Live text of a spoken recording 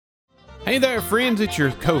Hey there, friends. It's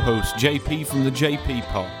your co-host, JP from the JP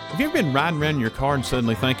Pod. Have you ever been riding around in your car and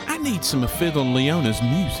suddenly think, I need some of Fiddle and Leona's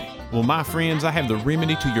music? Well, my friends, I have the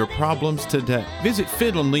remedy to your problems today. Visit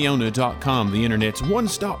fiddleandleona.com, the internet's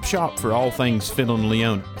one-stop shop for all things Fiddle and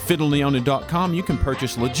Leona. At fiddleandleona.com, you can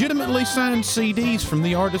purchase legitimately signed CDs from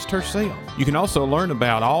the artist herself. You can also learn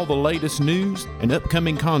about all the latest news and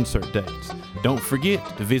upcoming concert dates. Don't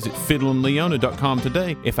forget to visit fiddleandleona.com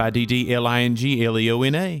today,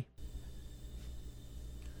 fiddlingleona.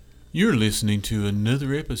 You're listening to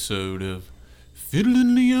another episode of Fiddle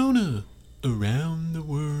and Leona Around the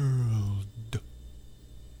World.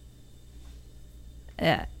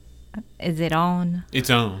 Is it on? It's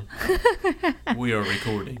on. We are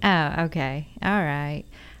recording. Oh, okay. All right.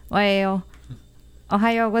 Well, お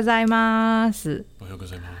はようございます。おはようご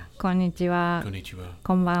ざいます。こんにちは。こんにちは。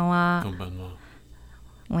こんばんは。こんばんは。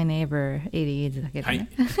Whenever it is だけどね。は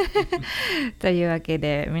い。というわけ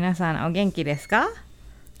で、皆さんお元気ですか？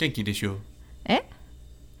元気でしょう。え？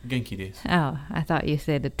元気です。Oh, I thought you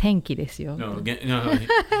said 天気ですよ。No, い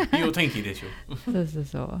いお天気でしょう。そうそう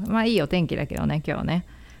そう。まあいいお天気だけどね、今日ね。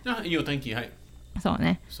いいお天気、はい。そう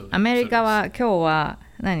ね。そうです。アメリカは今日は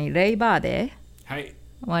レイバーデー？はい。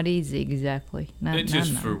What is it exactly? It's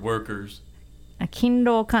just for workers. 勤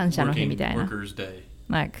労感謝の日みたいな。Workers Day.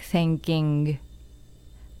 Like thanking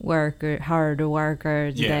hard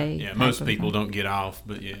workers day. Yeah, most people don't get off,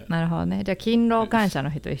 but yeah. なるほどね。じゃあ勤労感謝の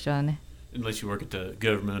日と一緒だね。Unless you work at the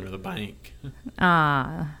government or the bank.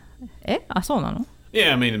 そうなの？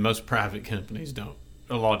 Yeah, I mean, most private companies don't.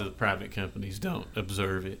 A lot of the private companies don't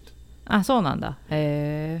observe it. そうなんだ。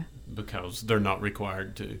へえ。Because they're not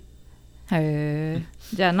required to. へえ。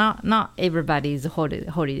じゃあ not everybody's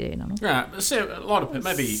holiday なの？ Right, so a lot of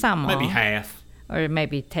people, maybe half. Or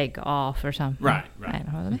maybe take off or something. Right. なる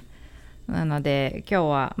ほどね。なので今日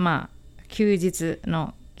はまあ休日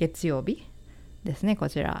の月曜日ですね、こ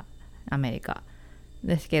ちらアメリカ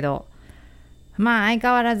ですけど、まあ相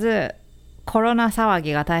変わらずコロナ騒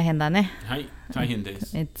ぎが大変だね。はい、大変で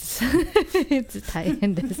す。It's 大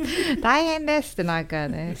変です。大変ですってなんか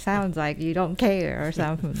ね、sounds like you don't care or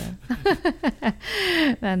something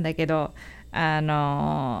なんだけど、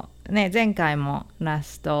前回もラ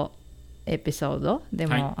ストエピソードで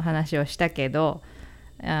も話をしたけど、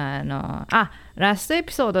ラストエ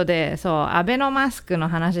ピソードでそうアベノマスクの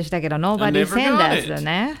話したけど Nobody sent us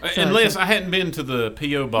ね。Unless I hadn't been to the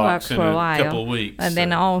PO box in a couple of weeks. And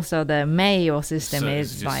then also the mail system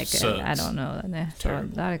is like I don't know ね。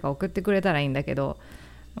誰か送ってくれたらいいんだけど、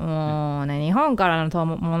もうね日本からの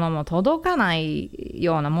ものも届かない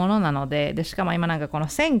ようなものなので、しかも今なんかこの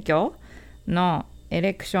選挙のエ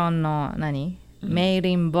レクションのメイ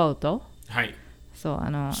リンボート。はい。そう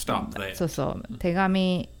そう手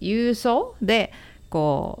紙郵送で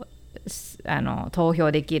こう投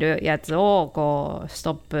票できるやつをこうス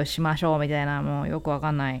トップしましょうみたいな、もうよくわ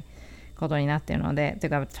かんないことになってるので、て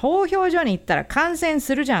か投票所に行ったら感染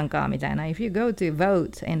するじゃんかみたいな。If you go to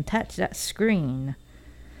vote and touch that screen、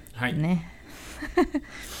はい、ね。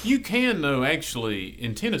You can though actually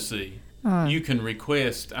in Tennessee、you can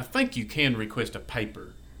request. I think you can request a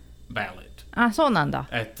paper ballot.そうなんだ。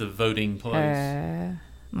At the voting place. I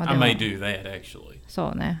may do that actually.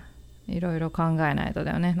 そうね。いろいろ考えないと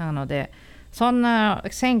だよね。なので、そんな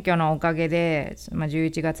選挙のおかげで、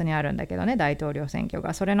11月にあるんだけどね、大統領選挙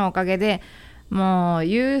が。それのおかげでもう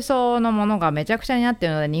郵送のものがめちゃくちゃになって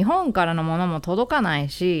るので、日本からのものも届かない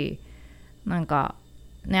し、なんか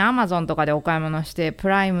ね、アマゾンとかでお買い物して、プ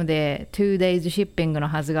ライムで2 days シッピングの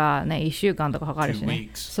はずがね、1週間とかかかるしね。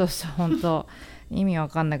そうそう、本当。意味わ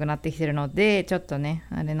かんなくなってきてるのでちょっとね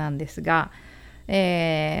あれなんですが、コ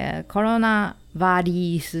ロナバ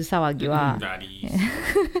リース騒ぎは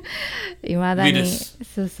いまだにウ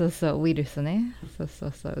イルスね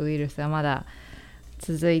ウイルスはまだ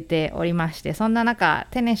続いておりまして、そんな中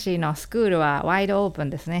テネシーのスクールはワイドオープン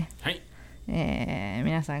ですね。はい。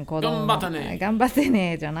皆さん子供頑張って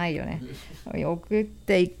ねじゃないよね。送っ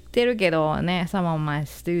ていってるけどね、some of my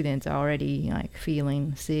students are already like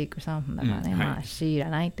feeling sick or something だからね、まあ知ら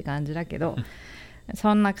ないって感じだけど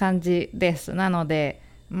そんな感じです。なので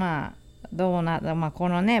まあこ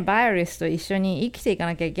のねバイラスと一緒に生きていか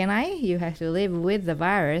なきゃいけない You have to live with the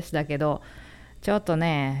virus だけど、ちょっと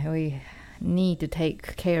ね We need to take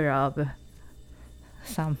care of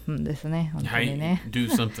something ですね。本当にね、do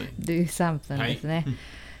something ですね、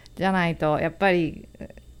じゃないとやっぱり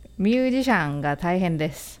ミュージシャンが大変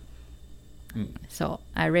です。そう、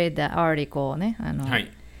I read the article ね、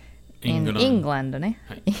in England ね、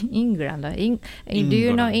England Do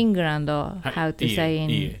you know England how to say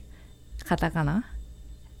in カタカナ？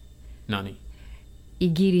何？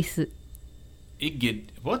イギリス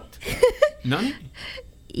What? 何？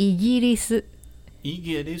イギリス。イ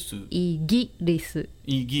ギリス。イギリス。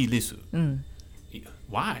イギリス。うん。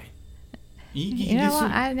Why? イギリス。You know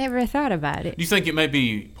what? I never thought about it. Do you think it may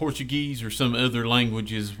be Portuguese or some other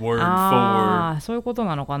language's word あ for あ、そういうこと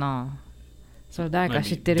なのかな。それ誰か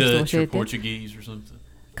知っ maybe てる人 Dutch 教 or えて。Portuguese or something?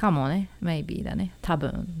 かもね。maybe だね。多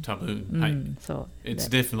分。多分。うはい。ん、そう。 It's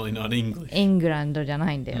definitely not English. イングランドじゃ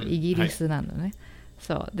ないんだよ。うんイギリスなんだね。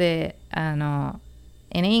そう。で、in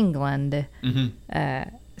England,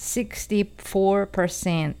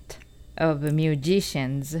 64% of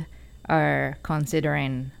musicians are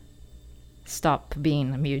considering stop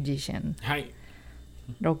being a musician. はい。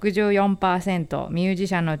64%、ミュージ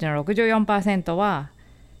シャンのうちの 64% は、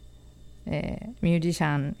ミュージシ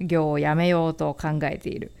ャン業をやめようと考えて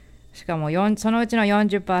いる。しかもそのうちの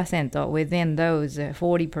 40%, within those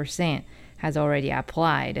 40% has already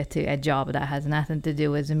applied to a job that has nothing to do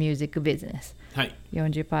with the music business. はい。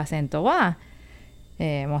40% は、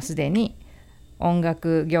もうすでに音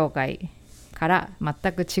楽業界から全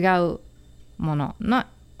く違うものの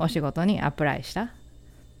お仕事にアプライした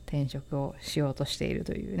転職をしようとしている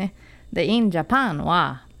というね。で、in Japan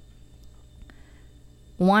は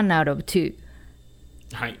1 out of 2。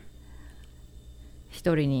はい。1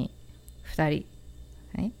人に2人。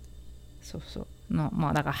はい。そうそう。の、ま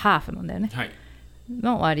あだからハーフなんだよね。はい。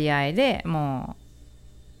の割合でも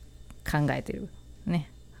う考えてる。ね。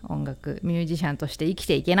音楽、ミュージシャンとして生き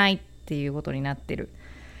ていけないっていうことになってる。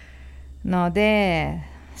ので、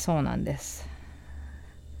そうなんです。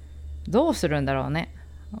どうするんだろうね。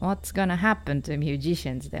What's gonna happen to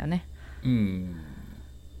musicians だよね。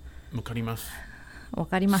わかります。わ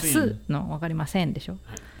かりますのわかりませんでしょ。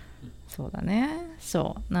はい、そうだね。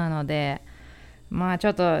そう。なので、まあちょ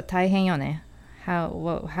っと大変よね。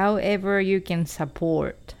However you can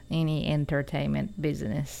support any entertainment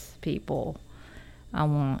business people, I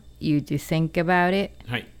want you to think about it.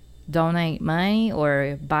 はい。Donate money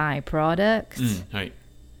or buy products. はい。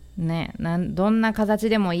ね、どんな形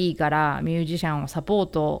でもいいからミュージシャンをサポー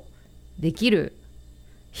トできる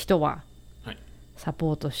人はサ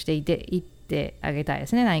ポートしていってあげたいで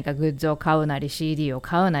すね。何かグッズを買うなり CD を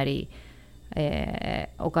買うなり、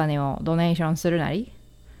お金をドネーションするなり、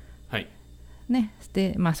はいね、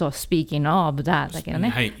でまあそう Speaking of that だけどね、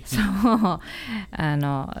はい、そう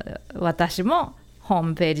私もホー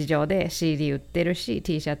ムページ上で CD 売ってるし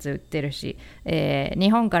T シャツ売ってるし、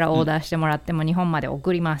日本からオーダーしてもらっても日本まで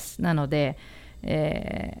送ります、なので、ち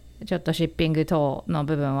ょっとシッピング等の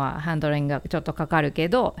部分はハンドリングがちょっとかかるけ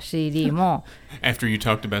ど CD もAfter you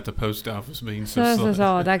talked about the post office being so そう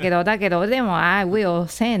そうだけどでも I will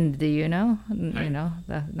send you know, はい、 you know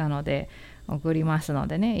なので送りますの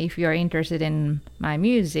でね。 If you're interested in my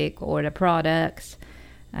music or the products,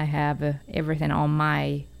 I have everything on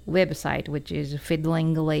my website, which is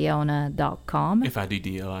fiddlingleona.com.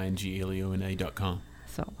 fiddlingleona.com.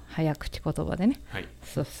 そう、早口言葉でね。はい。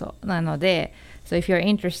そうそう。なので、So if you're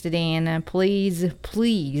interested in, please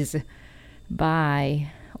buy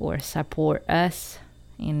or support us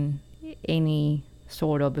in any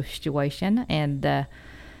sort of situation, and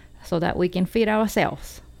so that we can feed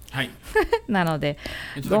ourselves. はい。なので、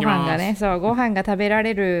ご飯がね、そう、ご飯が食べら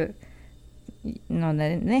れるの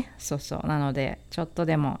でね、そうそう。なので、ちょっと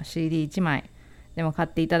でも CD1 枚でも買っ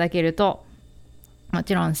ていただけると、も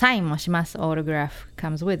ちろんサインもします。Autograph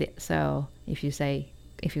comes with it. So if you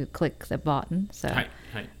click the button. So はい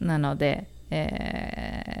はい、なので、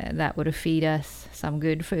that would feed us some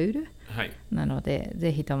good food. はい、なので、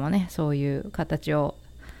ぜひともね、そういう形を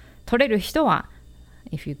取れる人は、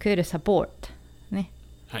if you could support ね、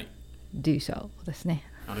はい、do so ですね。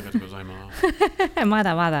ありがとうございます。ま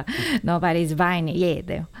だまだ nobody's buying it yet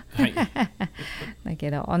だよ。はい。だ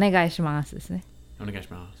けど、お願いしますですね。お願いし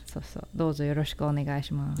ます。そうそう。どうぞよろしくお願い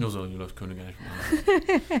します。どうぞよろしくお願いします。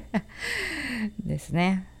です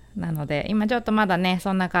ね。なので、今ちょっとまだね、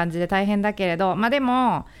そんな感じで大変だけれど、まあで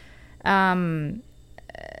も、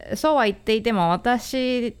そうは言っていても、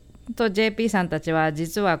私と JP さんたちは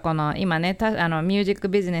実はこの今ね、ミュージック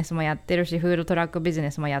ビジネスもやってるし、フードトラックビジ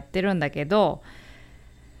ネスもやってるんだけど、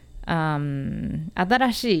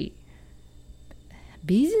新しい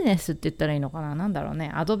ビジネスって言ったらいいのかな、なんだろう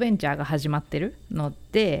ね、アドベンチャーが始まってるの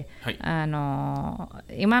で、はい、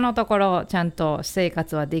今のところちゃんと生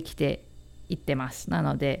活はできていってます。な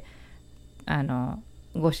ので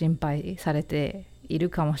ご心配されている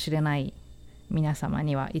かもしれない皆様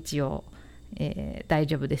には一応、大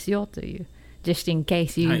丈夫ですよという Just in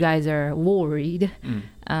case you guys are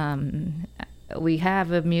worried、we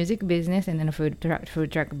have a music business and then a food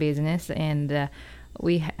truck business, and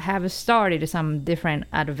we have started some different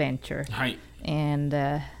adventure、はい、and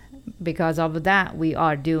because of that, we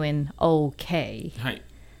are doing okay. はい。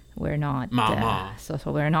We're not, まあまあ。そう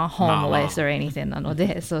そう、we're not homeless or anything なの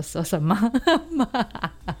で、そうそうそう、まあま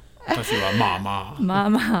あ。私はまあまあ。まあ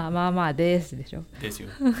まあまあまあですでしょ。ですよ。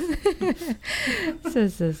そう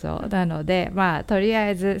そうそう。なので、まあ、とりあ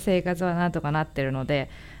えず生活はなんとかなってるので、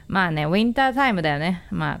まあね、ウィンタータイムだよね。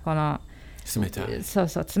まあ、この、冷たい。そう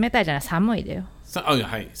そう、冷たいじゃない、寒いだよ。は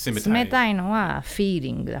い、冷たい。冷たいのは、フィー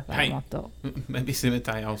リングだから、もっと。Maybe 冷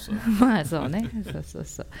たい also. まあ、そうね。そうそう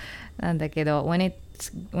そう。なんだけど、when it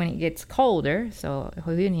gets colder, so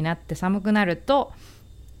冬になって寒くなると、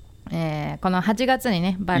この8月に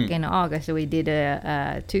ね、back in August, we did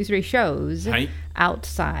 2-3 shows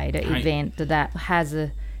outside event that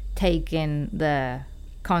has taken the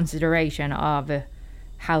consideration of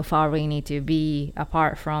how far we need to be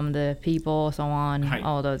apart from the people, so on,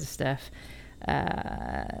 all those stuff.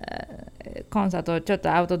 コンサート、ちょっ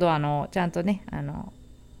とアウトドアのちゃんとね、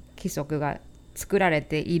規則が作られ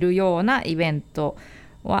ているようなイベント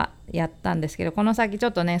はやったんですけど、この先ちょ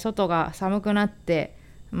っとね、外が寒くなって、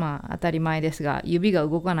まあ当たり前ですが、指が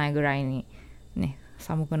動かないぐらいにね、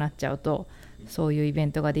寒くなっちゃうと、そういうイベ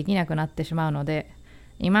ントができなくなってしまうので、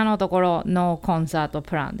今のところノーコンサート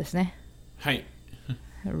プランですね。はい。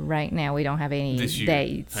Right now we don't have any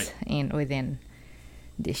dates within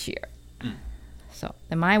this year. So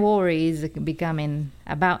my worry is becoming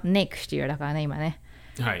about next year だからね、今ね。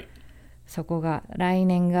はい。そこが来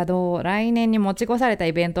年に持ち越された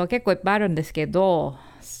イベントは結構いっぱいあるんですけど、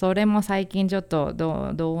それも最近ちょっと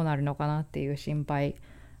どうなるのかなっていう心配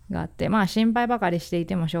があって、まあ心配ばかりしてい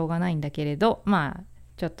てもしょうがないんだけれど、まあ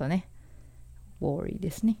ちょっとね、worry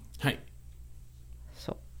ですね。はい。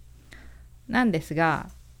そう。なんですが、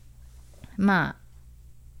ま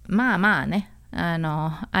あね、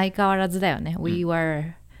相変わらずだよね。We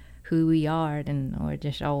were who we are and we're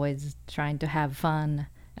just always trying to have fun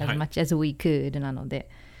as much as we could なので、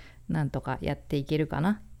なんとかやっていけるか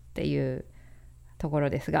なっていうところ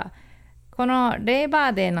ですが、このレー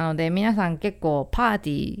バーデーなので皆さん結構パーテ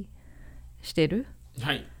ィーしてる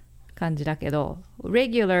感じだけど、レ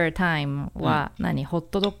ギュラータイムは何、ホッ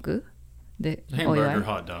トドッグでお祝い、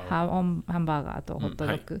ハンバーガーとホット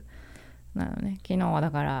ドッグ、なのね。昨日はだ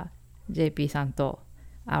から JP さんと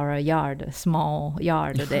Our Yard Small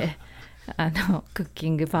Yard でクッキ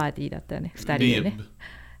ングパーティーだったよね、2人でね。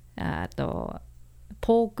あと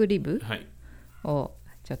ポークリブを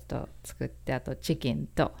ちょっと作って、あとチキン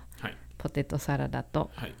とポテトサラダ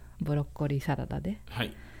とブロッコリーサラダで、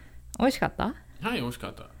美味しかった？はい、美味しか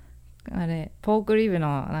った。あれポークリブ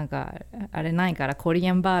のなんかあれないからコリ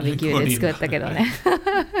アンバーベキューで作ったけどね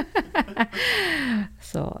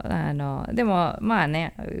そうでもまあ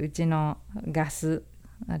ね、うちのガス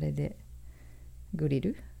あれでグリ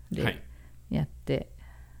ルでやって、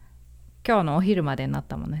今日のお昼までになっ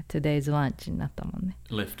たもんね。 Today's lunch になったもんね。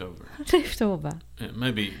 Leftover yeah,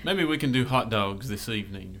 maybe we can do hot dogs this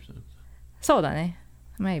evening or something. そうだね、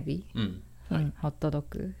 maybe、ホットドッ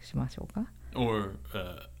グしましょうか。 or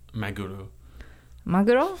マグ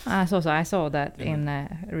ロ？あ、そうそう、I saw that in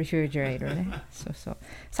the refrigerator ねそうそう、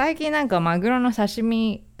最近なんかマグロの刺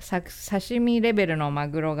身レベルのマ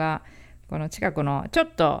グロがこの近くのちょ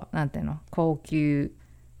っとなんていうの、高級、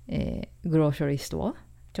グローショリーストア、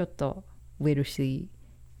ちょっとウェルシ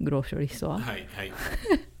ーグローショリーストア、はいはい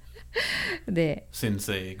で先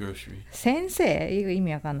生グローショリー、先生意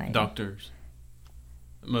味わかんない、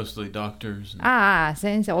Mostly doctors.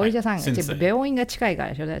 先生、お医者さんが、病院が近いか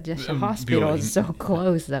らでしょ。Just hospital is so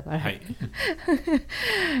close だから。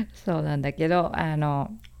そうなんだけど、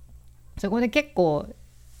そこで結構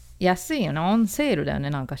安いよね。オンセールだよ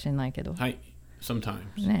ね。なんか知らないけど。はい。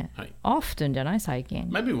Sometimes. ね。often じゃない最近。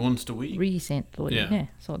Maybe once a week. Recently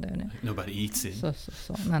ね。そうだよね。Nobody eats it.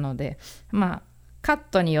 そう。なので、まあ、カッ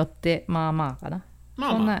トによってまあまあかな。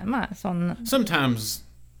そんな。Sometimes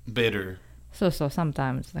better.そう、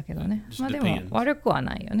sometimes だけどね。まあでも悪くは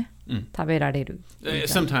ないよね。食べられる。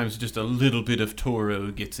Sometimes just a little bit of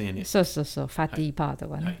toro gets in it. そう、ファティーパート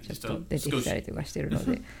がね、ちょっと出てきたりとかしてるの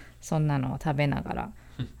で、そんなのを食べながら、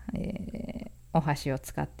お箸を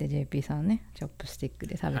使って JP さんね、チョップスティック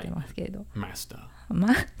で食べてますけれど。マスタ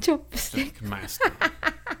ー。チョップスティック。マスター。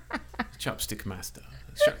チョップスティックマスター。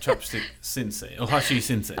チョップスティック先生。お箸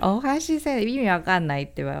先生。お箸先生、意味わかんない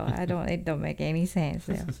ってば。it don't make any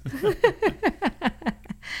sense よ。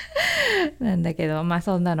なんだけど、まあ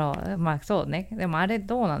そんなの、まあそうね。でもあれ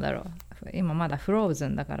どうなんだろう。今まだフローズ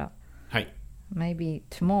ンだから。はい。Maybe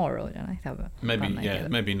tomorrow じゃない多分。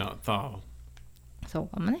Maybe not thaw. そう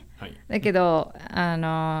かもね。はい。だけど、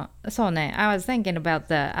そうね。I was thinking about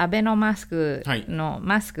the アベノマスクの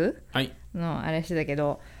マスクのあれしてたけ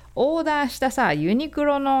ど、オーダーしたさユニク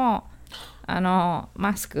ロの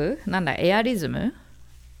マスクなんだエアリズム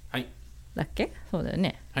はいだっけそうだよ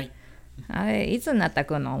ねはいあれいつになった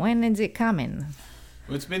くんの When is it coming?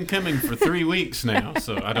 Well, it's been coming for 3 weeks now,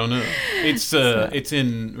 so I don't know. It's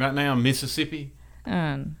in right now Mississippi う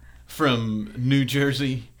ん from New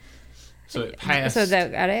Jersey. So it passed そう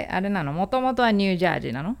だあれなのもともとはニュージャージ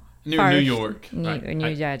ーなの New First York. ニ Right. ュ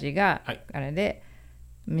ージャージーがはいあれで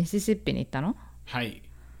ミシシッピに行ったのはい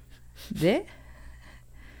で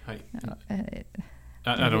はい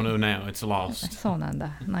I don't know now. It's lost. そうなん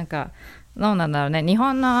だなんかどうなんだろうね日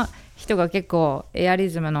本の人が結構エアリ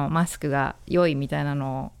ズムのマスクが良いみたいな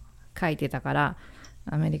のを書いてたから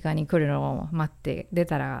アメリカに来るのを待って出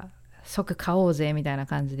たら即買おうぜみたいな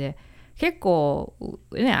感じで結構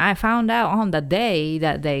ね I found out on the day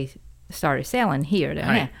that they started selling here だよ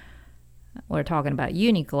ね、We're talking about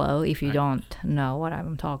Uniqlo if you don't know what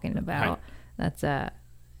I'm talking about、That's a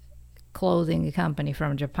clothing company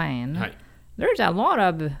from Japan、There's a lot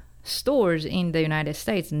of stores in the United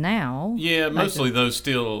States now. Yeah, mostly those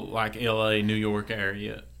still like LA, New York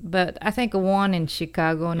area. But I think one in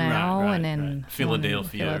Chicago now Right, and then right.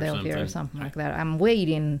 Philadelphia or something like that. I'm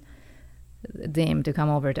waiting them to come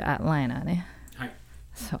over to Atlanta ね。はい。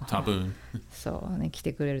そう。多分。そうね、来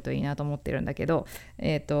てくれるといいなと思ってるんだけど、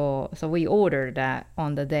so we ordered that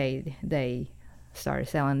on the day they started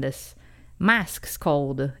selling this masks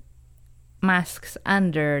called masks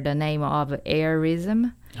under the name of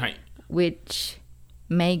Airism, はい。 which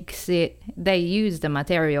makes it, they use the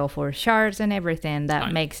material for shirts and everything that は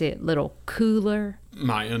い makes it a little cooler.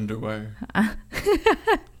 My underwear.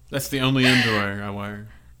 That's the only underwear I wear.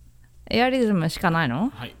 エアリズムしかないの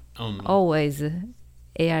はい。Only. Always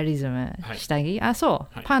エアリズム下着、あ、そ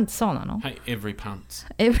う、はいパンツそうなの、はい。Every pants.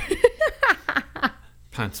 Every-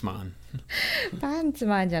 Pants man. パンツ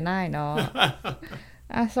マンじゃないの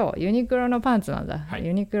あ、そう、ユニクロのパンツなんだ、はい、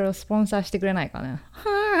ユニクロスポンサーしてくれないかな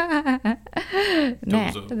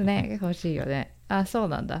ね、どうぞね、欲しいよね。あ、そう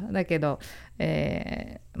なんだ。だけど、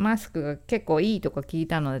マスクが結構いいとか聞い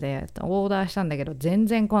たのでオーダーしたんだけど全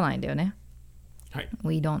然来ないんだよね。はい。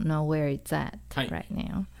 We don't know where it's at はい right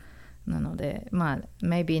now. なので、まあ、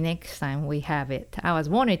maybe next time we have it. I was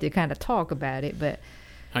wanting to kind of talk about it, but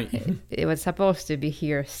はい。 it was supposed to be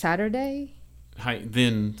here Saturday, はい。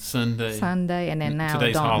Then Sunday. Sunday, and then now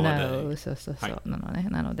Today's don't holiday. know. そうそうそう。はいなのね。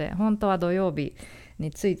なので、本当は土曜日に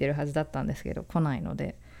ついてるはずだったんですけど、来ないの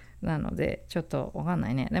で。なので、ちょっとわかんな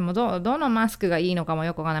いね。でもどのマスクがいいのかも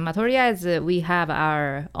よくわかんない。まあ、とりあえず、we have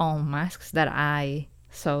our own masks that I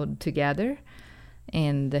sewed together,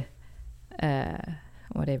 and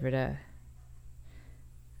whatever the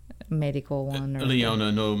medical one or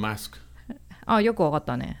Leona no mask. あ、よくわかっ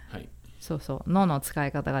たね。はい。そうそう。の使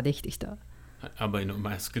い方ができてきた。アベの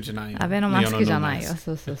マスクじゃないよ。アベノマスクじゃないよ。 Leona no mask.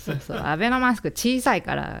 そうそうそうそう。アベノマスク小さい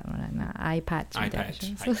から、アイパッチみたいな。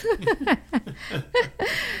 Eye patch そう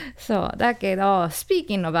そう。だけど、スピー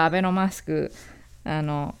キングのアベノマスク、こ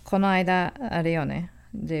の間、あれよね、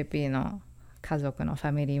JP の家族のフ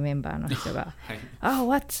ァミリーメンバーの人が、はい。 Oh,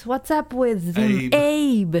 what's up with them?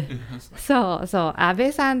 Abe. そうそう。安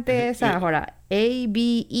倍さんってさ、ほら、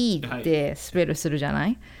ABE ってスペルするじゃな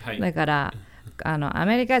い、はい。だからア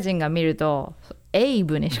メリカ人が見るとエイ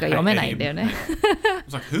ブにしか読めないんだよね。I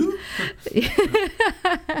was like, who?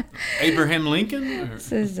 Abraham Lincoln? Or-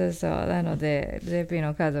 そうそうそう。なので JP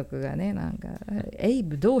の家族がね、なんかエイ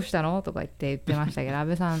ブどうしたのとか言ってましたけど、安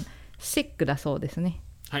倍さんシックだそうですね。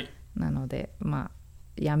はい。なのでまあ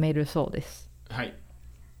やめるそうです。はい。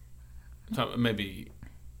So maybe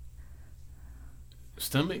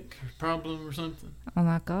stomach problem or something? お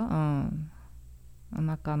腹お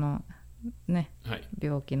腹のねはい。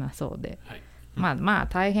病気なそうで、はい。まあ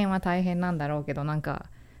大変は大変なんだろうけど、なんか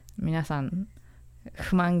皆さん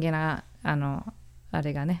不満げなあ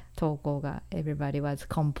れがね、投稿が Everybody was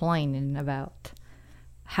complaining about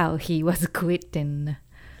how he was quitting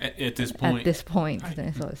At this at point. this point、はい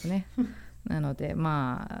ね、そうですね。なので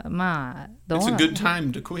まあどう It's な a good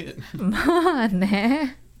time to quit. まあ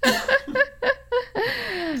ね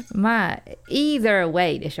まあ either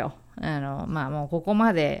way でしょ。まあもうここ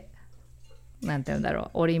までなんて言うんだ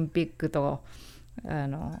ろう、オリンピックと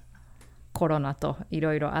コロナとい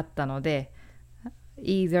ろいろあったので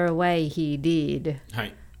either way he did、は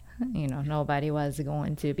い。nobody was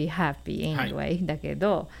going to be happy anyway、だけ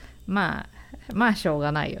どまあしょう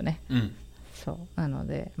がないよね。うん。そうなの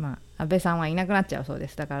でまあ安倍さんはいなくなっちゃうそうで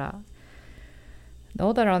す。だから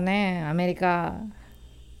どうだろうね、アメリカ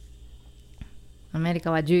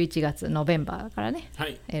は11月ノベンバーだからね、は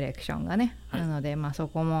い。エレクションがね、はいなのでまあそ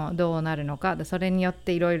こもどうなるのか、それによっ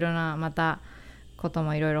ていろいろなまたこと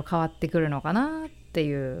もいろいろ変わってくるのかなっって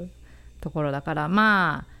いうところだから、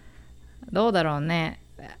まあどうだろうね。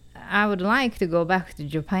I would like to go back to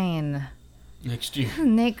Japan next year.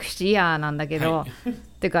 next year なんだけど、はい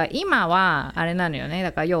てか今はあれなのよね。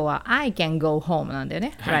だから要は I can go home なんだよ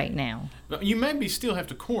ね、はい right now. But you maybe still have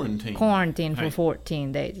to quarantine. Quarantine は for い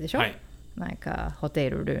14 days でしょ、はいなんかホテ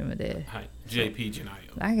ルルームで。はい JP じゃない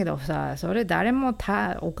よ。だけどさ、それ誰もお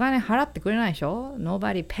金払ってくれないでしょ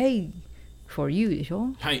 ?Nobody paid for you でしょ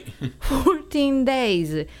はい ?14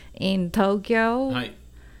 days in Tokyo?、はい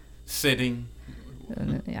setting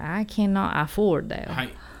I cannot afford だよ。はい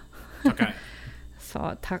高いそ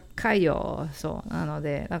う高いよ。そうなの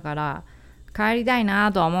でだから帰りたい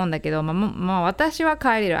なとは思うんだけど、まあ私は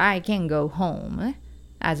帰れる。I can go home ね。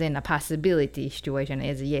as in a possibility situation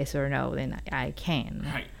is yes or no then I can、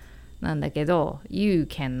はいなんだけど you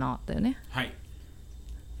cannot だよね。はい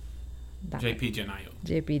ダメ JP じゃないよ。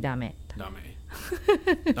 JP ダメ。ダメ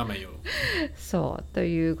ダメよ。そうと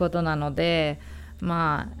いうことなので、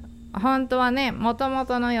まあ本当はね、もとも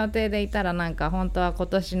との予定でいたらなんか本当は今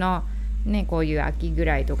年のねこういう秋ぐ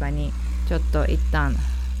らいとかにちょっと一旦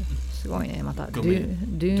すごいね、またドゥごめん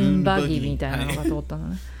ーンバギーみたいなのが通ったの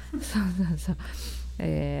ね、そうそうそう、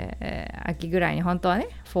秋ぐらいに本当はね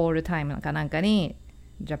フォールタイムかなんかに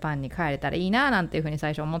ジャパンに帰れたらいいななんていうふうに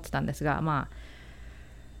最初思ってたんですが、ま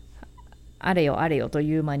ああれよあれよと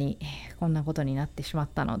いう間にこんなことになってしまっ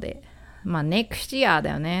たので、まあ next year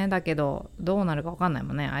だよね。だけどどうなるか分かんない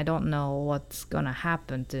もんね。 I don't know what's gonna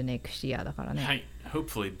happen to next year だからね。はい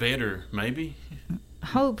hopefully better maybe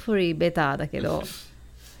hopefully better だけど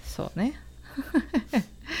そうね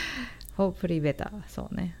hopefully better そ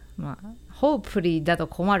うね。まあ hopefully だと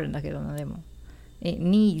困るんだけどな。でも it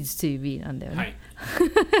needs to be なんだよね。はい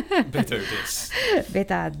better ですベ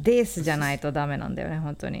ターですじゃないとダメなんだよね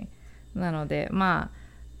本当に。なのでまあ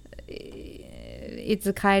い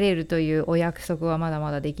つ帰れるというお約束はまだ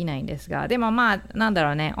まだできないんですが、でもまあなんだ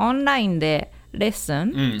ろうね、オンラインでレッス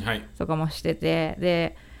ンうんはいとかもしてて、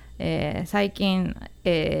で、最近、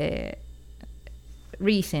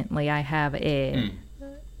recently I have a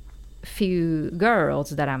few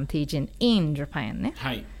girls that I'm teaching in Japan ね。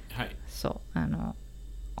はいはいそう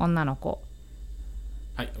女の子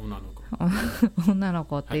はい女の子女の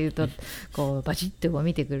子っていうと、こうバチッとこう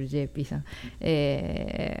見てくる JP さん、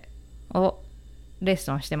をレッ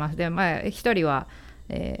スンしてます。で、まあ一人は、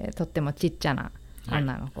とってもちっちゃな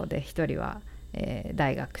女の子で、一人は、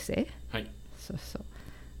大学生。はいそうそう。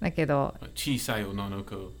だけど、小さい女の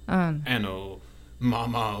子うんまあ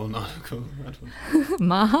まあ女の子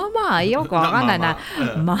まあまあよくわかんないな。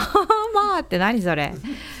まあまあまあまあって何それ。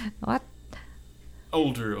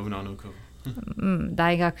What？older 女の子うん、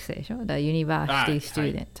大学生でしょ。だユニバーシティスチュ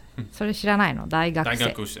ーデント。それ知らないの？大学生。大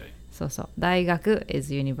学生そうそう。大学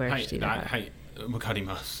is はい university だから。はいわかり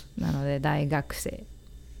ますなので大学生、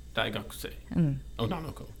大学生女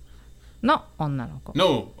の子の女の子。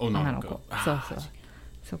の女の子そうそう。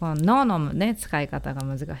そこののね使い方が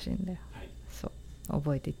難しいんだよ。はいそう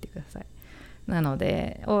覚えていってください。なの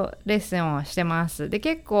でレッスンをしてます。で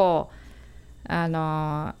結構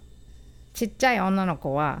ちっちゃい女の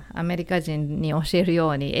子はアメリカ人に教える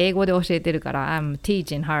ように英語で教えてるから I'm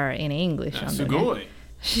teaching her in English なんだよね。すごい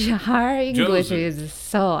Her English 上手 is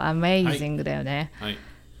so amazing だよね。はい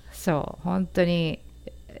そう本当に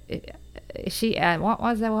what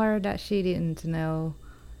was the word that she didn't know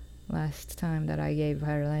last time that I gave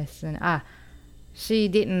her lesson? She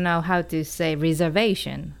didn't know how to say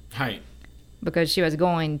reservation はい because she was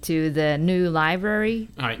going to the new library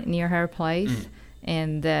はい near her place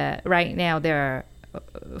and right now they're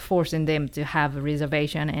forcing them to have a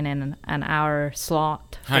reservation and an hour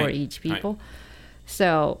slot for はい each people、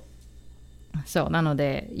そうなの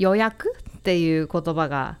で予約っていう言葉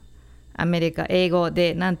が英語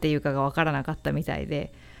で何て言うかが分からなかったみたい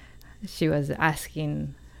で She was asking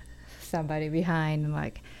somebody behind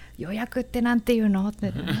like 予約ってなんて言うのっ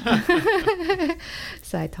て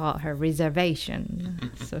So I taught her reservation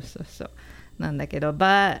そうなんだけど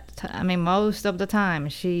But I mean most of the time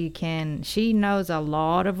she knows a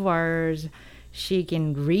lot of words she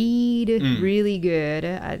can read really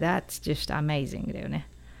good、that's just amazing だよね。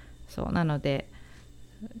そうなので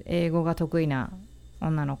英語が得意な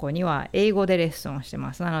女の子には英語でレッスンをして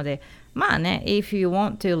ます。なのでまあね if you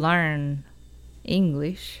want to learn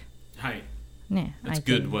English はいね That's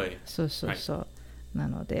a good way そう、な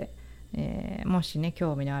ので、もしね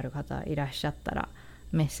興味のある方いらっしゃったら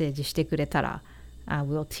メッセージしてくれたら I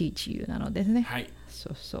will teach you なのですね。はい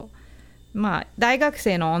そうまあ大学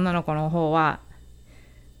生の女の子の方は、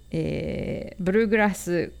ブルーグラ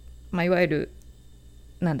ス、まあ、いわゆる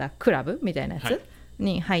なんだクラブみたいなやつ、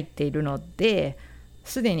に入っているので、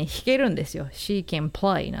すでに弾けるんですよ。She can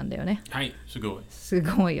play なんだよね。はい、すごい。す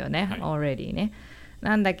ごいよね、はい already ね。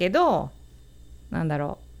なんだけど、なんだ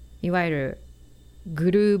ろう、いわゆる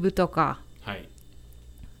グルーブとか、はい。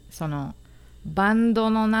そのバンド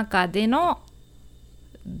の中での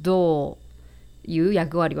どういう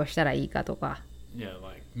役割をしたらいいかとか、Yeah,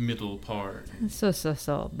 like middle part. そうそう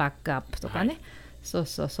そう、バックアップとかね、はいそう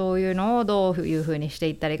そう、そういうのをどういうふうにして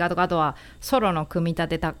いったらいいかとか、あとはソロの組み立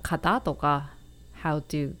てた方とか、how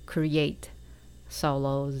to create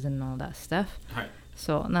solos and all that stuff。はい。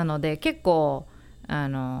そうなので結構デ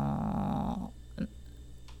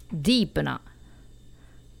ィープな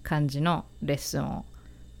感じのレッスンを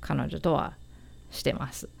彼女とはして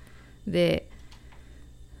ます。で、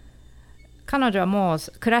彼女はもう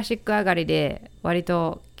クラシック上がりで割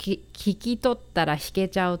と聞き取ったら弾け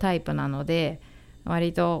ちゃうタイプなので、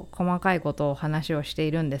割と細かいことを話をして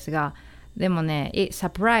いるんですが、でもね、it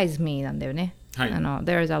surprised me なんだよね。はい。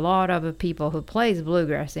There's a lot of people who plays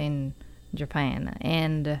bluegrass in Japan,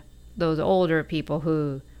 and those older people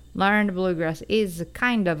who learned bluegrass is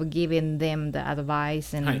kind of giving them the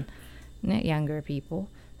advice and、はいね、younger people。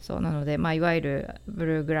そうなので、まあ、いわゆるブ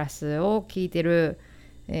ルーグラスを聴いてる、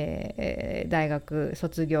大学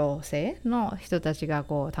卒業生の人たちが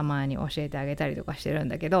こうたまに教えてあげたりとかしてるん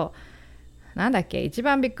だけど、なんだっけ、一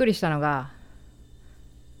番びっくりしたのが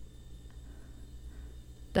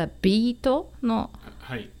ビートの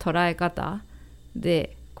はい。捉え方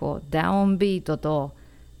で、こうダウンビートと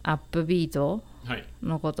アップビートはい。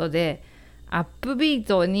のことで、アップビー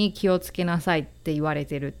トに気をつけなさいって言われ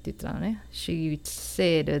てるって言ってたのね。She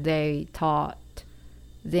said they taught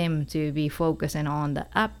them to be focusing on the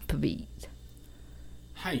upbeat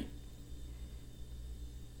はい。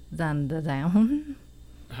 than the down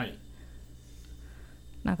はい。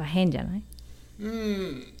なんか変じゃない？ I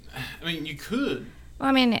mean, you could.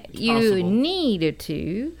 I mean, you possible. need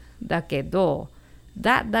to だけど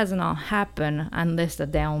that does not happen unless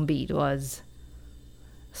the downbeat was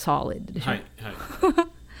solid でしょ、はい。はい。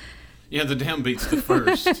Yeah, the downbeat's the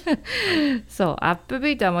first. そう、アップ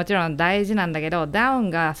ビートはもちろん大事なんだけど、ダウン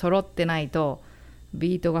が揃ってないと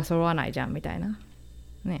ビートが揃わないじゃんみたいな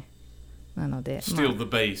ね。なので、Still, the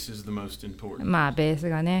bass is the most important. まあベース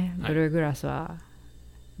がね、はいブルーグラスは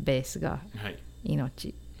ベースがはい。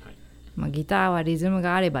命、はい。まあ、ギターはリズム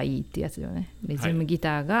があればいいってやつよね。リズムギ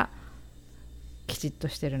ターがきちっと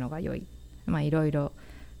してるのが良い。まあいろいろ、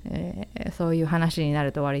そういう話にな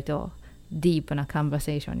ると割とディープなカンバ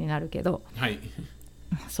セーションになるけど、はい。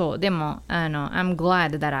そう、でもI'm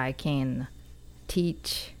glad that I can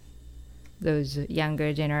teach those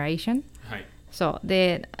younger generation。はい。そう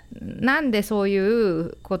で、なんでそうい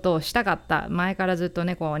うことをしたかった、前からずっと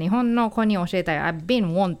ね、こう日本の子に教えたい。I've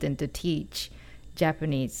been wanting to teach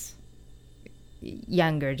Japanese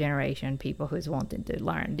younger generation people who's wanting to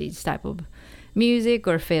learn these type of music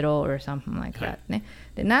or fiddle or something like that ね。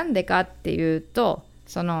で、なんでかっていうと、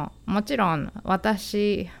もちろん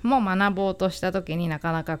私も学ぼうとした時にな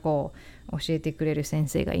かなかこう教えてくれる先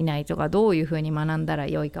生がいないとか、どういうふうに学んだら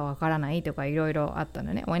よいかわからないとかいろいろあった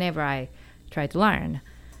のね。Whenever I tried to learn,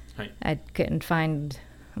 はい。 I couldn't find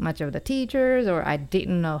much of the teachers or I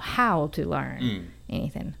didn't know how to learn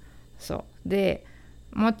anything、そうで、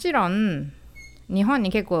もちろん日本に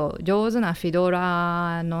結構上手なフィド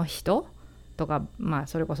ラーの人とか、まあ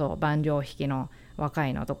それこそバンジョー弾きの若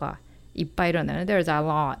いのとかいっぱいいるんだよね。There's a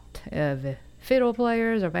lot of fiddle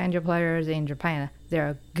players or banjo players in Japan.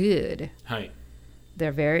 They're good. はい。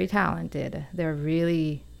 They're very talented. They're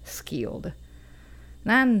really skilled.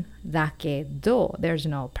 なんだけど、there's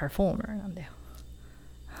no performer なんだよ。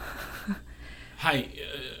はい。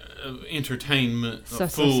entertainment, そう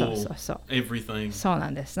そうそう full, そうそう。 everything. そうな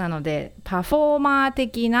んです。なので、パフォーマー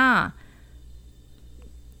的な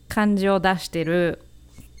感じを出してる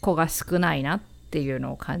子が少ないなっていう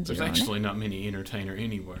のを感じ There's るのね。 actually not many entertainer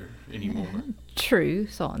anymore. True、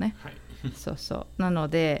そうね。はい。そうそう。なの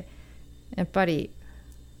で、やっぱり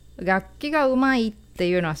楽器がうまいって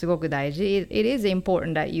いうのはすごく大事。It is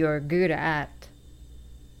important that you're good at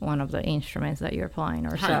one of the instruments that you're playing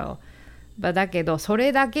or so. But だけど、そ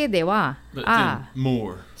れだけでは、But then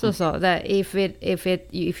more. そうそう。That if you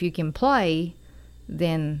can play,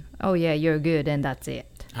 then, oh yeah, you're good and that's it.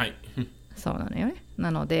 はい。そうなのよね。な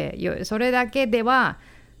ので、それだけでは、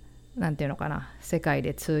なんていうのかな、世界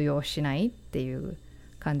で通用しないっていう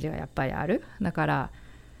感じがやっぱりある。だから、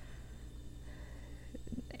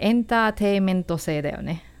エンターテインメント性だよ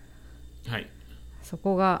ね。はい。そ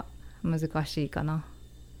こが難しいかな。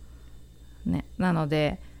ね。なの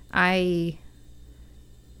で、lately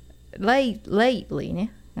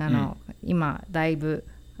ね、今だいぶ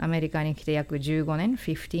アメリカに来て約15年、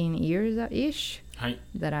15 years ish はい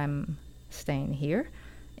that I'm staying here.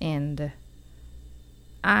 And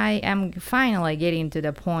I am finally getting to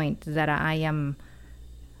the point that I am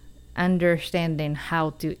understanding how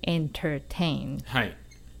to entertain はい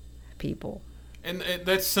people. And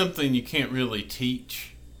that's something you can't really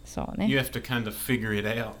teach. そうね。 You have to kind of figure it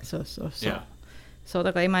out. そうそうそう。 Yeah. そう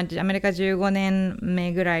だから今アメリカ15年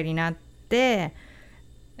目ぐらいになって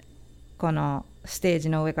このステージ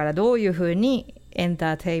の上からどういうふうにエン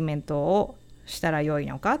ターテインメントをしたらよい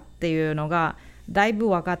のかっていうのがだいぶ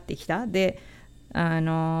分かってきた。で、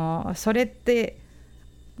それって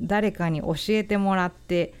誰かに教えてもらっ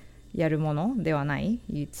てやるものではない。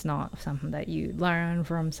It's not something that you learn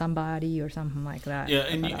from somebody or something like that. Yeah,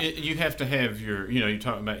 and you have to have your, you're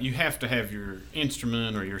talking about, you have to have your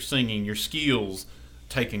instrument or your singing, your skills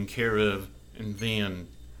taken care of, and then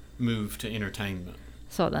move to entertainment.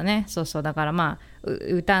 そうだね。そうそうだからまあ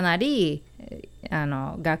歌なり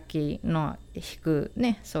楽器の弾く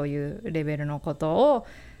ねそういうレベルのことを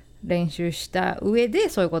練習した上で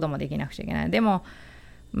そういうこともできなくちゃいけない。でも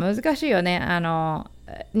難しいよね。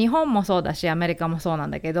日本もそうだしアメリカもそうな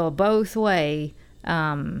んだけど both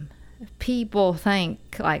way、people think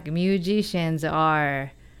like musicians are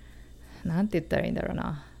なんて言ったらいいんだろう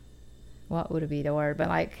な what would be the word but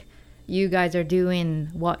like you guys are doing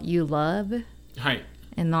what you love はい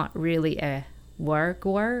and not really a work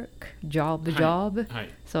job はい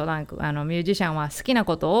そうなんかミュージシャンは好きな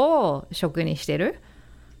ことを職にしてる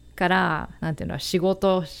からなんていうの仕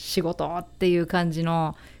事っていう感じ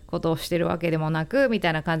のことをしてるわけでもなくみた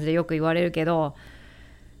いな感じでよく言われるけど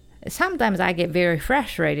sometimes I get very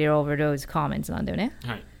frustrated over those comments なんだよね、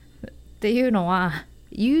はい、っていうのは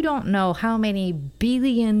you don't know how many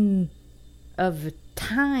billion of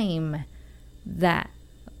time that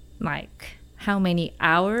like how many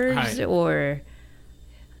hours、はい、or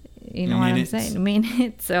you know what I'm saying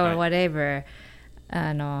minutes or whatever、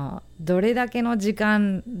はい、どれだけの時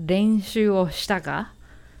間練習をしたか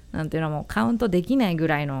なんていうのもカウントできないぐ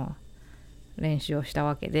らいの練習をした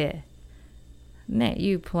わけでね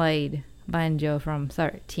You played banjo from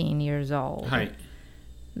 13 years old はい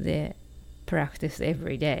で practice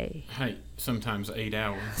every day はい sometimes 8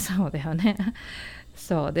 hours そうだよね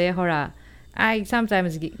そうでほらI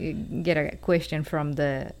sometimes get a question from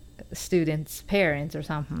the students' parents or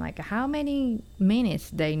something like how many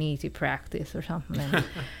minutes they need to practice or something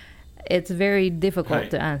It's very difficult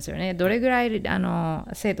to answer ね、どれぐらい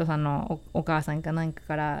生徒さんの お母さんか何か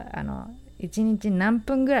から1日何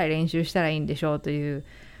分ぐらい練習したらいいんでしょうという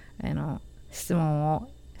質問を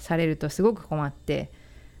されるとすごく困って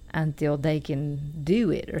until they can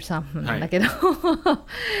do it or something なんだけど、は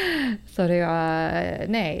い、それは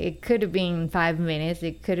ね it could have been 5 minutes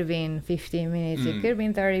it could have been 15 minutes、it could have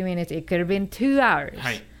been 30 minutes it could have been 2 hours、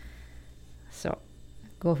はい、そう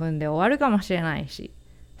5分で終わるかもしれないし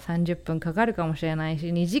30分かかるかもしれないし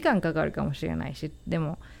2時間かかるかもしれないしで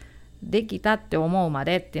もできたって思うま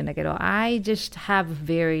でって言うんだけど I just have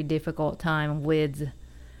very difficult time with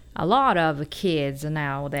a lot of kids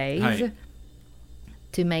nowadays、はい、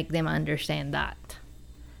to make them understand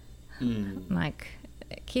that、like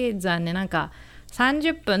kids はねなんか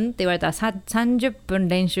30分って言われたら30分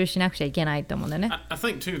練習しなくちゃいけないと思うんだよね。I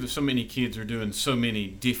think too that so many kids are doing so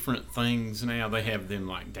many different things now. They have them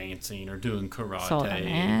like dancing or doing karate, そうだ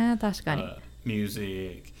ね、確かに、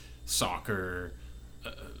music, soccer,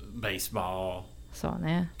 baseball. そう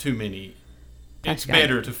ね。Too many. It's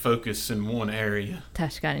better to focus in one area.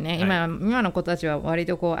 確かにね。今の子たちは割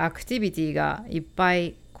とこうアクティビティがいっぱ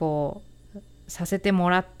いこうさせても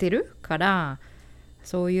らってるから。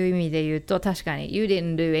そういう意味で言うと確かに You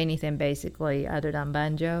didn't do anything basically other than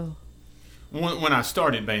banjo? When I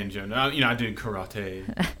started banjo, I did karate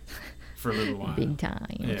for a little while. Big time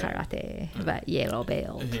karate, but yellow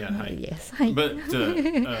belt. Yeah, yes. But,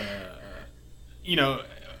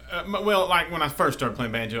 well, like when I first started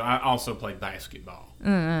playing banjo, I also played basketball.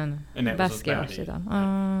 And that was about it.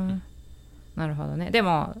 なるほどね。で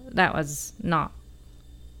も that was not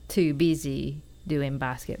too busy.Doing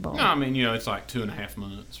basketball. No, I mean, it's like 2.5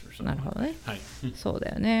 months or something. なるほどね。はい。そうだ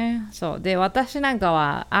よね。そう。で、私なんか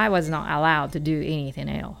は、I was not allowed to do anything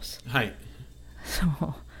else. はい。そう。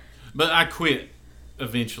But I quit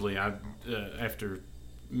eventually. After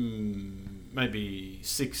maybe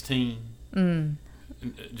 16.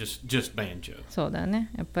 Just banjo. そうだよね。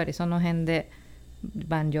やっぱりその辺で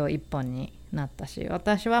バンジョ一本になったし、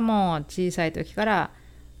私はもう小さい時から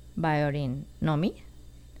バイオリンのみ。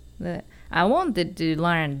でI wanted to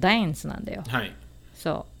learn dance なんだよ。はい。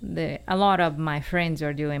So, a lot of my friends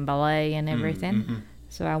are doing ballet and everything.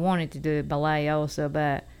 So I wanted to do ballet also,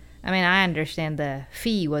 but I mean, I understand the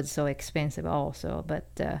fee was so expensive also,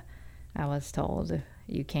 but I was told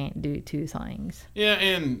you can't do two things. Yeah,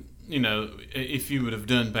 and you know, if you would have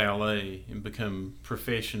done ballet and become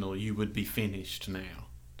professional, you would be finished now.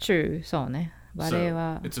 True, そうね。バレエ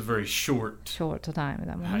は So it's a very short. ショートタイム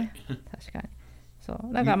だもんね。はい確かに。そ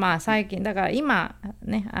うだからまあ最近だから今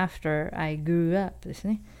ね after I grew up です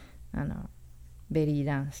ねベリー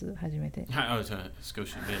ダンス始めてはい、少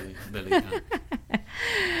しベリー。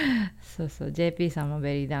そうそう JP さんも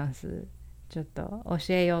ベリーダンスちょっと教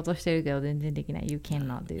えようとしてるけど全然できない You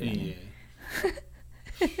cannot do that、ね、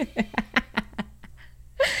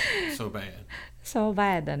So bad So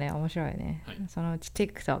bad だね面白いね、はい、そのうち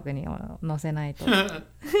TikTok に載せないとTikTok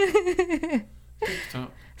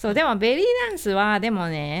そうでもベリーダンスはでも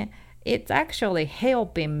ね It's actually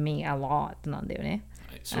helping me a lot なんだよね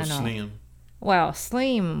So slim Well,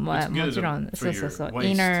 slim はもちろんそうそうそう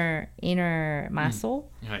inner muscle、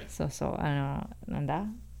はい、そうそうなんだ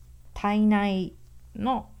体内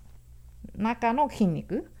の中の筋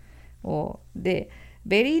肉をで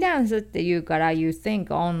ベリーダンスっていうから You think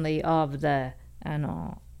only of the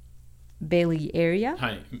belly area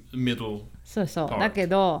はい、middle そうそうだけ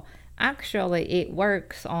どActually, it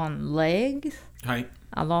works on legs, はい、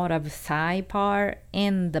a lot of thigh part,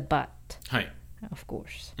 and the butt, はい、of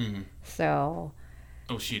course. So,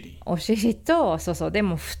 お尻と、そうそう、で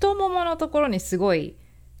も太もものところにすごい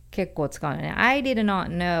結構使うのね。I did not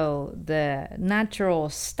know the natural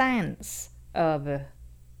stance of,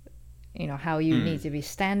 how you need to be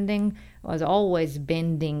standing was always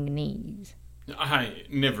bending knees.はい、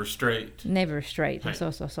never straight。never straight、はい、そ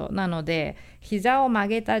うそうそう。なので、膝を曲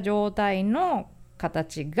げた状態の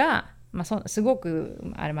形が、すご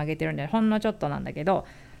くあれ曲げてるんで、ほんのちょっとなんだけど、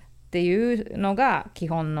っていうのが基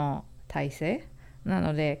本の体勢。な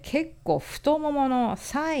ので、結構太ももの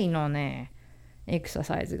サイのね、エクサ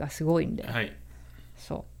サイズがすごいんだよ。はい。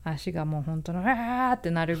そう。足がもう本当の、あーって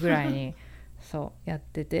なるぐらいに、そうやっ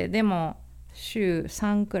てて、でも、週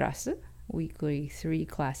3クラスWeekly 3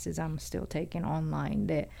 classes I'm still taking online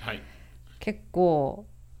で、はい、結構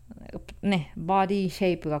ねボディシ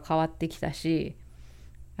ェイプが変わってきたし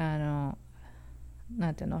なん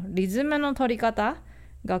ていうのリズムの取り方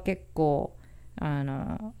が結構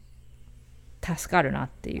助かるなっ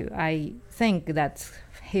ていう I think that's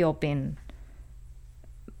helping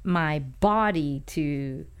my body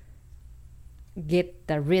to get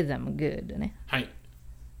the rhythm good ね、はい、って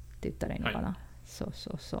言ったらいいのかな、はい、そう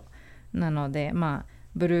そうそうなので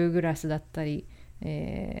ブルーグラスだったり、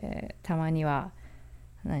たまには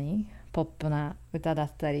ポップな歌だ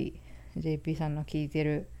ったり JP さんの聴いて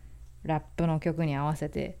るラップの曲に合わせ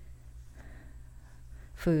て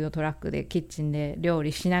フードトラックでキッチンで料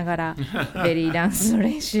理しながらベリーダンスの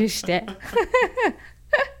練習して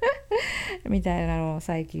みたいなのを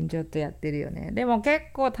最近ちょっとやってるよね。でも結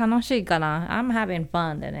構楽しいかな。I'm having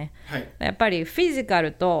fun でね、はい、やっぱりフィジカ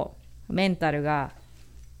ルとメンタルが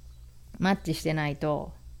マッチしてない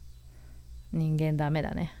と人間ダメ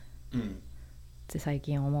だね、って最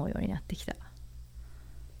近思うようになってきた。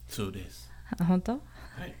そうです。本当？は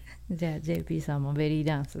い。じゃあ JP さんもベリー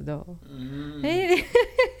ダンスどう？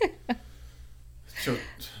ちょ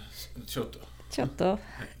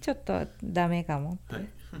っとダメかもって、はい、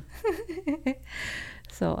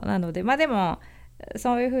そうなのででも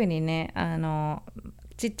そういう風にね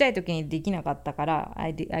ちっちゃい時にできなかったから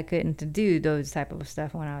I couldn't do those type of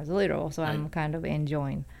stuff when I was little, so I'm kind of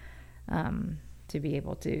enjoying to be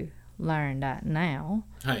able to learn that now.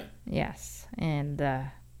 はい。Yes, and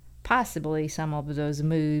possibly some of those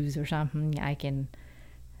moves or something I can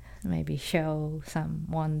maybe show some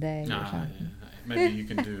one day or something. Maybe you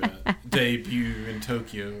can do a debut in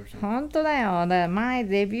Tokyo or something. 本当だよ。前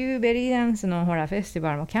デビューベリーダンスのほらフェスティ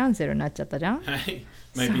バルもキャンセルになっちゃったじゃん。はい。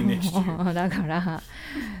Maybe next year. だから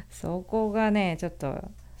そこがねちょっ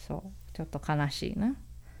と悲しいな。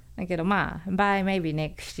だけどby maybe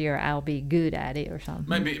next year I'll be good at it or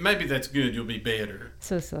something. Maybe that's good. You'll be better.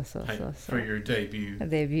 そう。For your debut.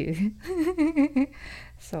 デビュー。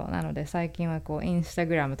そうなので最近はインスタ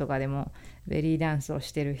グラムとかでもベリーダンスを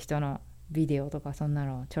してる人のビデオとかそんな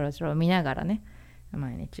のをちょろちょろ見ながらね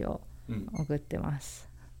毎日を送ってます。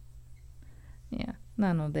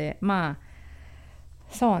なので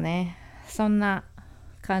そうねそんな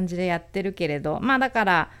感じでやってるけれどだか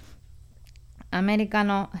らアメリカ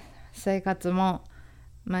の生活も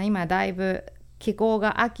今だいぶ気候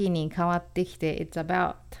が秋に変わってきて It's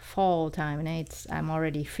about fall time ね I'm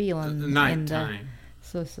already feeling night time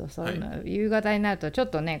そう、はい、夕方になるとちょっ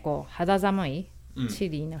とね肌寒い、チ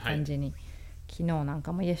リーな感じに、はい、昨日なん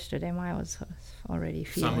かも Yesterday I was already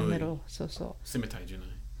feeling a little そう冷たいじゃない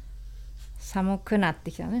寒くなって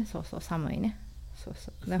きたね。そうそう、寒いね。そう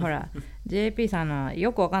そう。で、ほら、JP さんの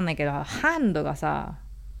よくわかんないけど、ハンドがさ、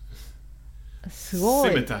すご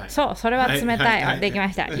い。冷たい。そう、それは冷たい。はいでき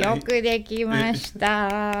ました。よくできまし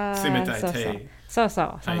た。冷たいそう手。そうそ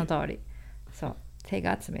う、その通り。そう、手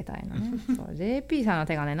が冷たいのね。そう、JP さんの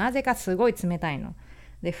手がね、なぜかすごい冷たいの。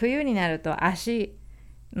で、冬になると足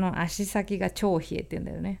先が超冷えてん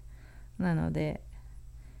だよね。なので、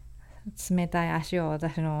冷たい足を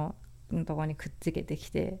私のところにくっつけてき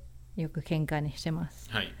て、よく喧嘩にしてます。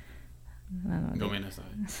はい。なのでごめんなさ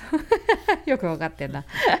い。よくわかってんだ。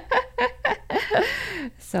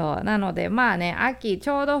そうなのでまあね、秋ち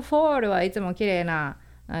ょうどフォールはいつも綺麗な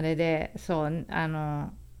あれで、そう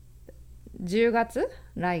10月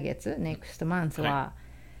来月 next month は、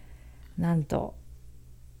なんと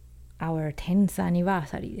our 10th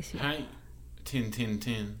anniversary ですよ。はい。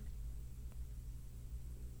10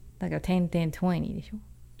だから10-10-20でしょ。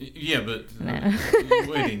Yeah, but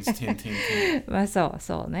wedding's 10. まあ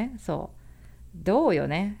そうね、そうどうよ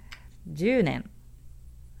ね。10年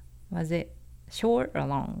Was it short or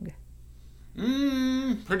long?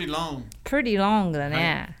 Pretty long. Pretty long だ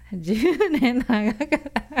ね。10年長かっ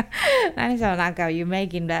た。何そのなんか You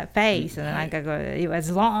making that face、なんかこう It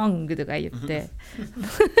was long とか言って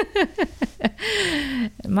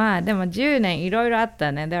まあでも10年いろいろあっ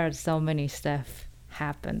たね。There are so many stuff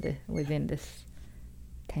happened within this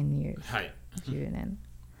 10 years、はい。10年。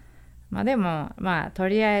まあでもまあと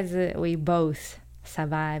りあえず We both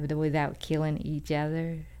survived without killing each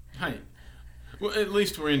other。 はい。Well, at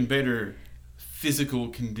least we're in better physical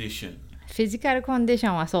condition. フィジカルコンディシ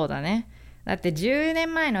ョンはそうだね。だって10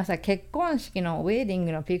年前のさ、結婚式のウェディン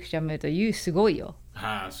グのピクチャー見ると You すごいよ。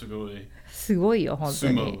はあ、すごい。すごいよ、本当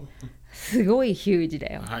に。すごいヒュージ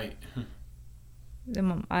だよ。はい。で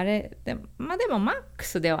もあれ、でもマック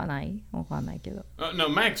スではないわかんないけど。No,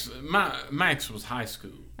 Max was high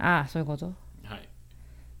school. ああ、そういうこと。はい。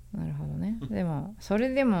なるほどね。でも、それ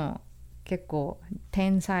でも結構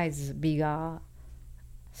10サイズビガー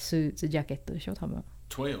スーツジャケットでしょ、多分。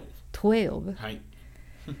12。はい。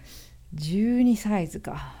12サイズ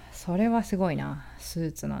か。それはすごいな。ス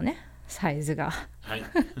ーツのね、サイズが。はい。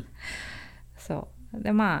そう。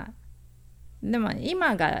で、まあ、でも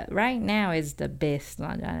今が right now is the best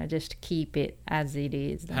なんじゃない？ Just keep it as it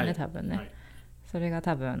is だね、はい、多分ね、はい。それが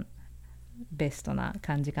多分ベストな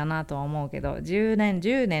感じかなとは思うけど、10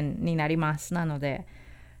年になります。なので、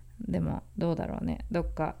でもどうだろうね。ど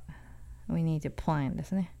っか we need to plan で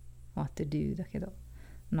すね。what to do だけど。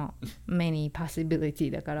not many possibility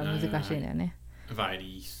だから難しいんだよね。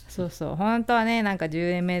そうそう。本当はね、なんか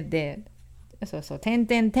10年目で、そうそう、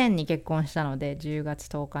10に結婚したので、10月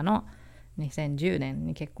10日の2010年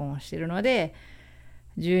に結婚をしてるので、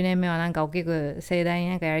10年目はなんか大きく盛大に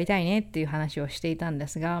なんかやりたいねっていう話をしていたんで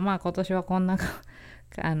すが、まあ今年はこんな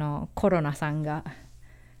コロナさんが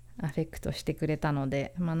アフェクトしてくれたの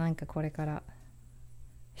で、まあなんかこれから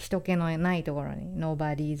人気のないところに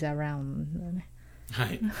Nobody's around だね。は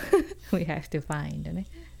い。We have to find ね。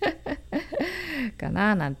か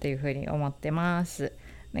ななんていうふうに思ってます。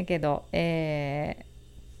だけど、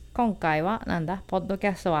今回はなんだ、ポッドキ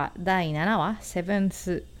ャストは第7話、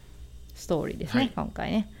7th ストーリーですね、はい、今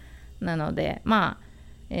回ね。なので、ま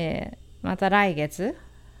あ、また来月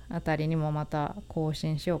あたりにもまた更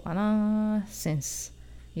新しようかな。Since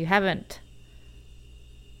you haven't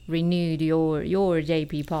renewed your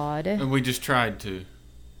JP pod. And we just tried to.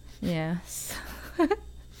 Yes.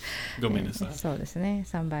 ごめんなさい。そうですね。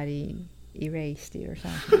Somebody erased it or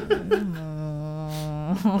something.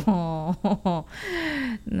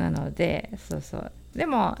 なので、そうそう。で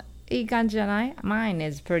も、いい感じじゃない？ Mine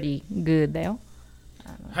is pretty good だよ。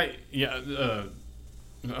はい。Yeah,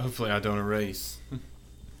 hopefully I don't erase.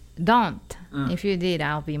 Don't. If you did,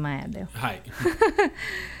 I'll be mad だよ。はい。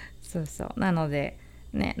そうそう。なので、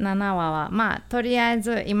ね、7話は、まあ、とりあえ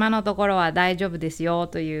ず今のところは大丈夫ですよ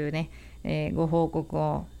というね、ご報告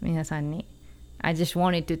を皆さんに。I just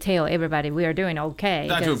wanted to tell everybody we are doing okay.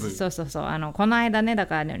 大丈夫。そうそうそう。この間ね、だ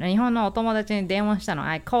からね、日本のお友達に電話したの。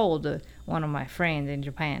I called one of my friends in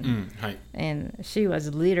Japan. はい。And she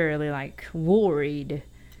was literally like worried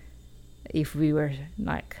if we were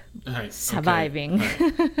like surviving.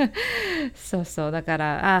 そうそう。だか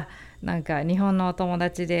ら、なんか日本のお友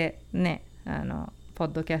達でね、ポッ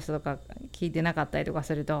ドキャストとか聞いてなかったりとか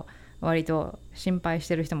すると、割と心配し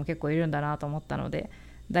てる人も結構いるんだなと思ったので、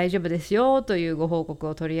大丈夫ですよというご報告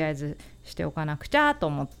をとりあえずしておかなくちゃと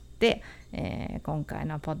思って、今回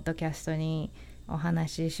のポッドキャストにお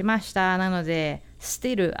話ししました。なので、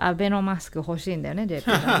still アベノマスク欲しいんだよね、JP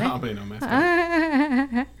さんね。アベノマスク。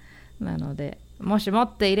なので、もし持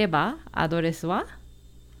っていれば、アドレスは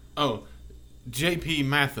Oh, JP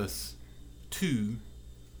Mathis 2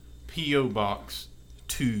 P.O. Box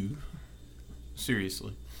 2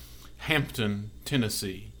 Seriously Hampton,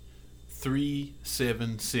 Tennessee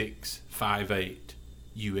 37658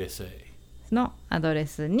 USA のアドレ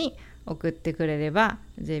スに送ってくれれば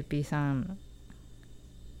JP さん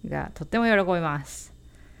がとっても喜びます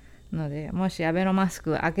ので、もしアベノマス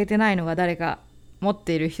ク開けてないのが誰か持っ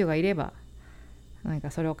ている人がいれば、なん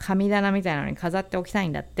かそれを神棚みたいなのに飾っておきたい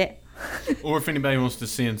んだって。Or if anybody wants to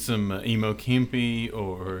send some emo Kempi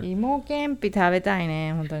or 芋けんぴ食べたい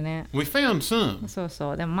ね、本当にね。 We found some そう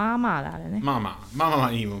そう、でもまあまあだあれね。まあ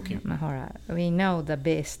emo Kempi まあほら、We know the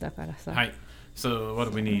base だからさ。はい So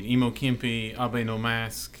what do we need? Emo Kempi, Abe no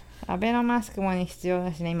mask アベノマスクも必要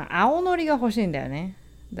だしね、今青のりが欲しいんだよね。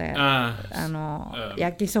で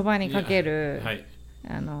焼きそばにかける、はい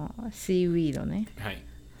シーウィードね。はい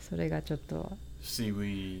それがちょっと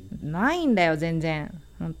Seaweed ないんだよ全然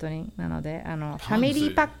本当に。なのでファミリ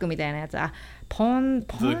ーパックみたいなやつ、ポン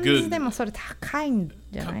酢でもそれ高いん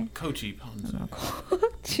じゃない？コチポン酢こっ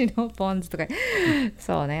ちのポン酢とか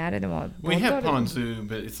そうね、あれでもWe have ponzu,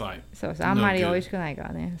 but it's like そうそう、あんまり美味しくないか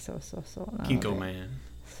らね。そうそうそう。Kinko Man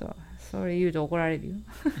そうそれ言うと怒られるよ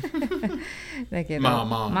だけどまあ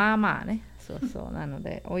まあね。そうそうなの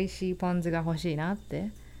で美味しいポン酢が欲しいなって。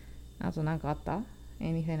あとなんかあった？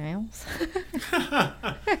 Anything else?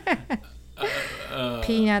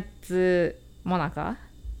 ピーナッツモナカ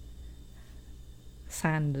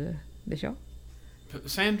サンドでしょ？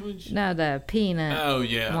 Sandwich? No, the peanut. Oh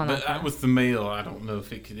yeah, but Monaca. with the meal, I don't know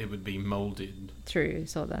if it would be molded. True,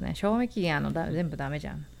 そうだね。賞味期限全部ダメじ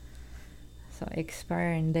ゃん。そう、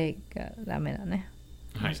expiring date がダメだね。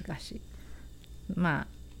難しい。まあ、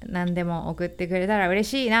何でも送ってくれたら嬉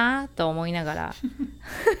しいなと思いながら。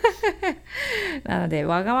なので、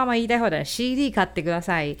わがまま言いたい方だら CD 買ってくだ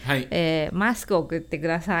さい。はい。マスク送ってく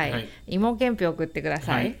ださい。はい、芋けんぴ送ってくだ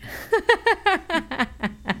さい。はい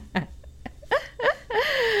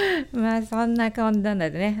まあそんなこんな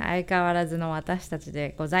でね、相変わらずの私たち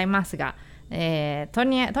でございますが、と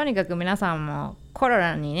にかく皆さんもコロ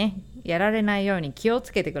ナにねやられないように気を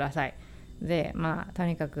つけてください。で、まあと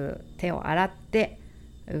にかく手を洗って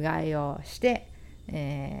うがいをして、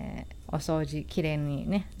お掃除きれいに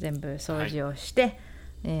ね全部掃除をして、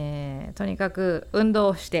とにかく運動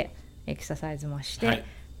をしてエクササイズもして、はい、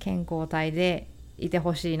健康体でいて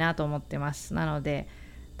ほしいなと思ってます。なので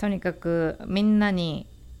とにかくみんなに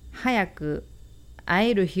早く会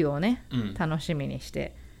える日をね、楽しみにし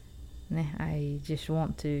てね、I just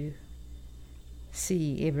want to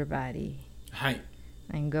see everybody はい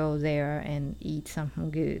and go there and eat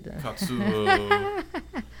something good カツオ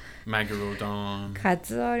マグロ丼カ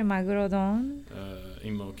ツオマグロ丼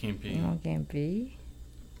芋けんぴ芋けんぴ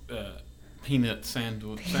ピーナッツサン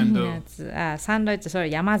ドピーナッツサンドイッチ、そ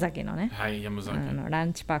れ山崎のね、はい山崎ラ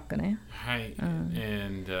ンチパックね、はい、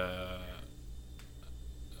and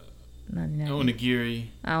何おにぎ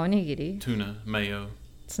りおにぎりトゥナマヨ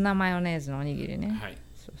ツナマヨネーズのおにぎりね、はい、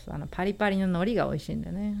そうそうパリパリの海苔が美味しいんだ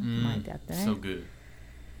よね、巻いてあってね、so good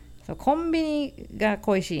そうコンビニが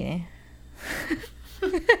恋しいね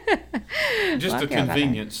just a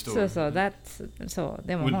convenience store そう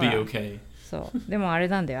でも would be okay そうでもあれ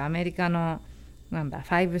なんだよ、アメリカのなんだ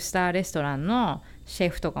5スターレストランのシェ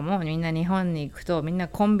フとかもみんな日本に行くとみんな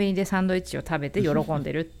コンビニでサンドイッチを食べて喜ん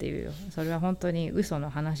でるっていうそれは本当に嘘の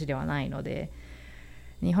話ではないので、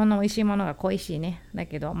日本の美味しいものが恋しいね。だ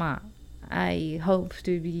けどまあ I hope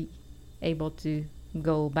to be able to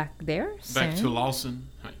go back there soon. Back to Lawson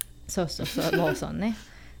はいそうローソンね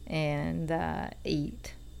and eat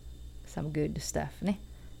some good stuff ね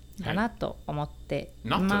かなと思ってい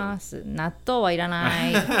ます。納豆はいらな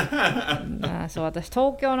いそう、私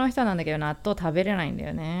東京の人なんだけど納豆食べれないんだ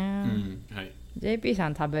よね、はい、JP さ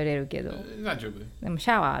ん食べれるけど大丈夫でも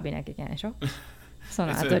シャワー浴びなきゃいけないでしょそ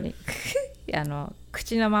の後に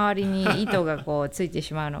口の周りに糸がこうついて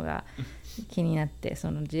しまうのが気になって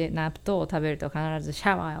納豆を食べると必ずシ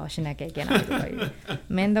ャワーをしなきゃいけないとかいう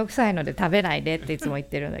めんどくさいので食べないでっていつも言っ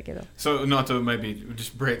てるんだけどSo not maybe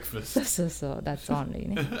just breakfast そうthat's only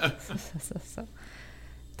ねそう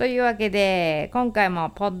というわけで今回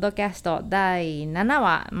もポッドキャスト第7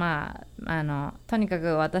話とにか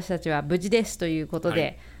く私たちは無事ですということ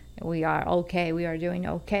で、We are okay, we are doing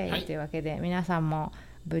okay、というわけで皆さんも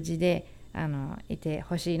無事でいて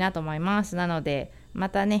ほしいなと思います。なのでま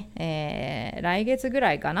たね、来月ぐ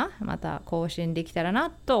らいかなまた更新できたらな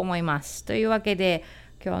と思います。というわけで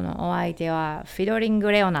今日のお相手はフィドリン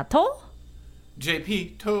グレオナと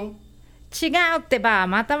JP と違うってば、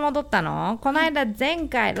また戻ったの？この間前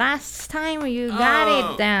回、last time you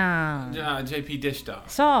got it down。じゃあ JP でした。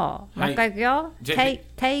そう、もう一回いくよ。Take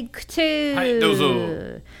two。はい、どうぞ。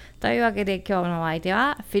というわけで今日のお相手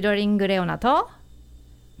はフィドリングレオナと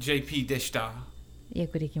JP でした。よ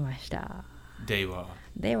くできました。では。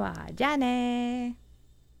では、じゃあね。